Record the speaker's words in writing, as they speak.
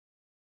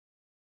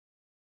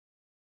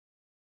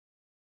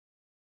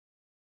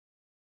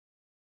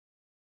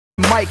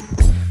mic.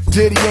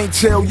 Diddy ain't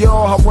tell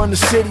y'all I run the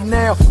city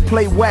now.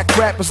 Play whack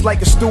rappers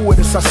like a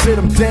stewardess, I sit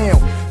them down.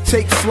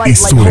 Take flight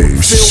like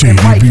Hopefield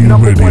and Mike,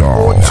 number one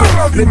or two.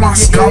 Live in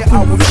your ear,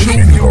 I will chew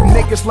you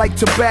niggas like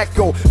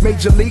tobacco.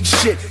 Major league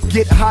shit,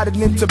 get hotter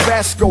than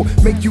Tabasco.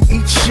 Make you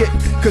eat shit,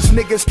 cause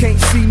niggas can't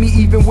see me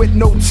even with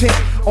no tint.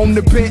 On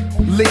the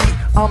Bentley,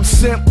 I'm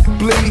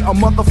simply a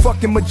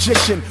motherfucking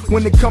magician.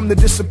 When it come to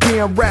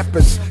disappearing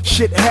rappers,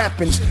 shit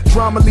happens.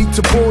 Drama lead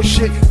to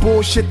bullshit,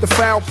 bullshit to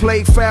foul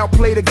play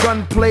to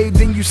gunplay.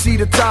 Then you see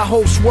the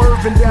Tahoe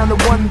swerving down the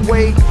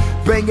one-way.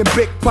 Banging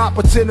Big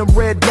Papa to the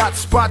red dot,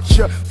 spot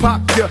ya,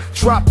 pop ya,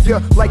 drop ya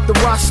like the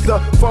roster.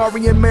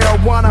 Fari and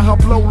marijuana, her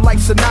blow like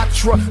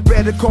Sinatra.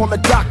 Better call a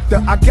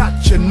doctor, I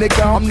got ya,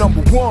 nigga, I'm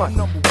number one.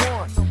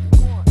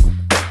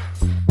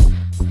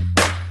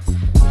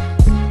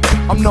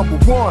 I'm number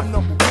one.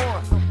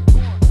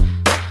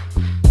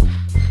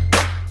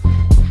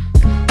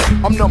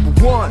 I'm number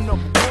one.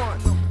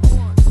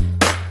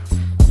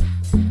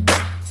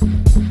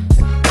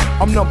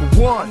 I'm number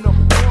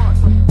one.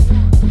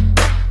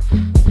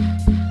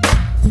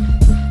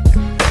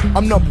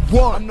 I'm number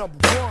one.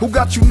 Who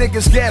got you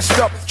niggas gassed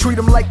up? Treat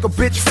them like a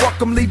bitch, fuck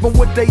them, leave them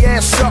with they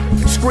ass up.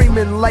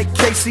 Screaming like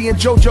Casey and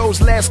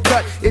JoJo's last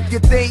cut. If you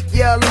think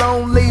you're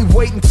lonely,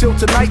 wait until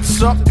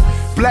tonight's up.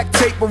 Black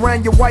tape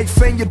around your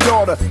wife and your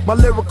daughter. My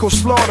lyrical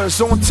slaughter's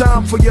on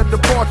time for your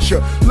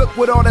departure. Look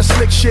what all that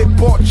slick shit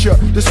bought you.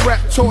 This rap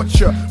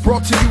torture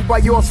brought to you by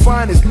your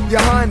finest.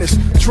 Your highness,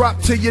 drop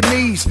to your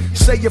knees,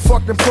 say your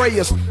fucking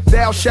prayers.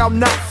 Thou shalt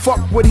not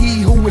fuck with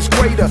he who is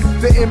greater.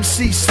 The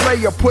MC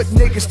Slayer put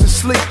niggas to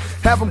sleep.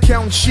 Have them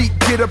counting sheep,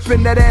 get up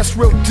in that ass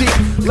real deep.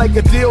 Like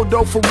a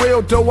dildo, for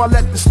real though, I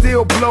let the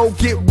steel blow.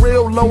 Get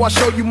real low, I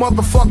show you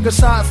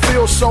motherfuckers how it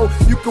feels. So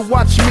you can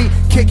watch me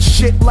kick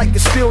shit like a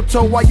steel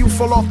toe while you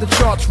fall off the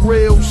charts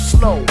real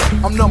slow.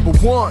 I'm number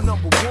one.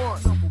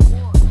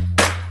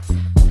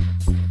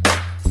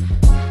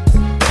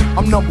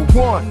 I'm number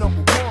one.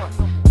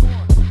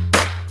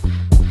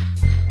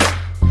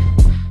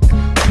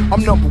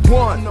 I'm number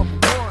one.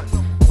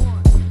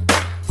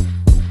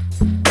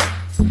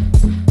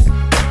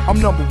 I'm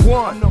number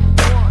one.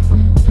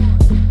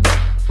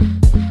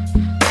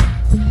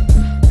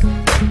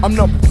 I'm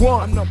number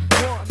one.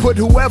 Put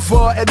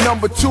whoever at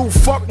number two,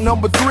 fuck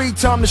number three.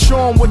 Time to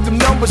show them what them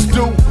numbers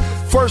do.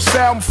 First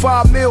album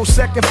 5 mil,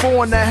 second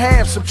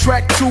 4.5.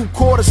 Subtract 2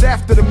 quarters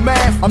after the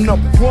math. I'm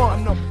number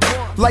one.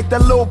 Like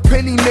that little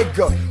penny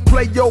nigga.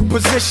 Play your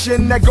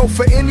position, that go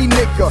for any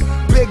nigga.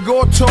 Big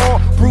or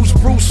tall, Bruce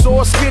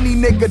or skinny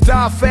nigga.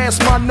 Die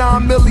fast, my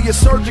 9 million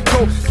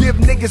surgical. Give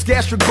niggas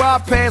gastric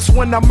bypass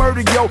when I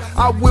murder yo.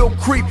 I will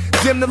creep,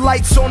 dim the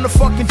lights on the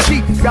fucking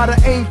Jeep. Gotta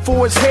aim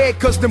for his head,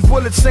 cause them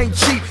bullets ain't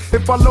cheap.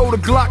 If I load a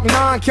Glock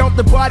 9, count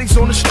the bodies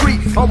on the street.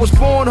 I was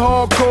born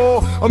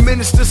hardcore, a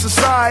menace to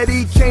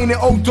society. Kane and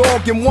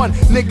O-Dog in one,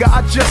 nigga,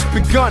 I just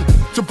begun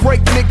to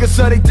break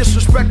niggas of they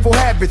disrespectful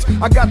habits.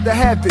 I got the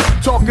habit,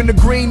 talking to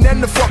green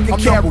and the fucking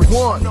carrots.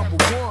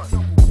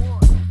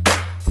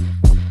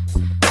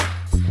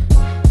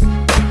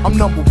 I'm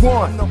number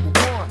one.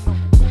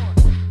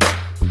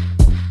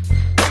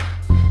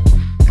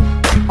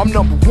 I'm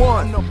number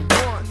one.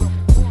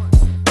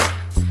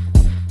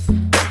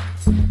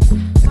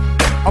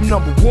 I'm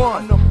number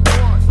one.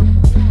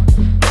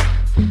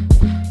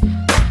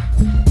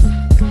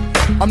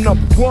 I'm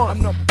number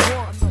one.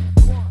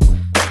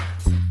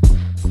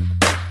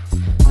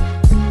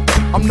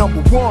 I'm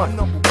number one.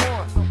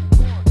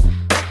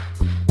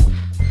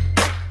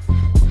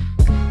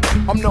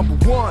 I'm number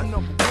one.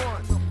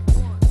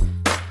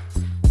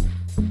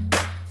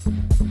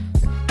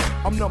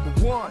 I'm number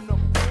one.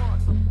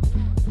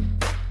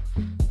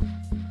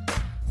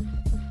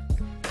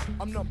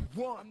 I'm number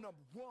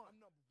one.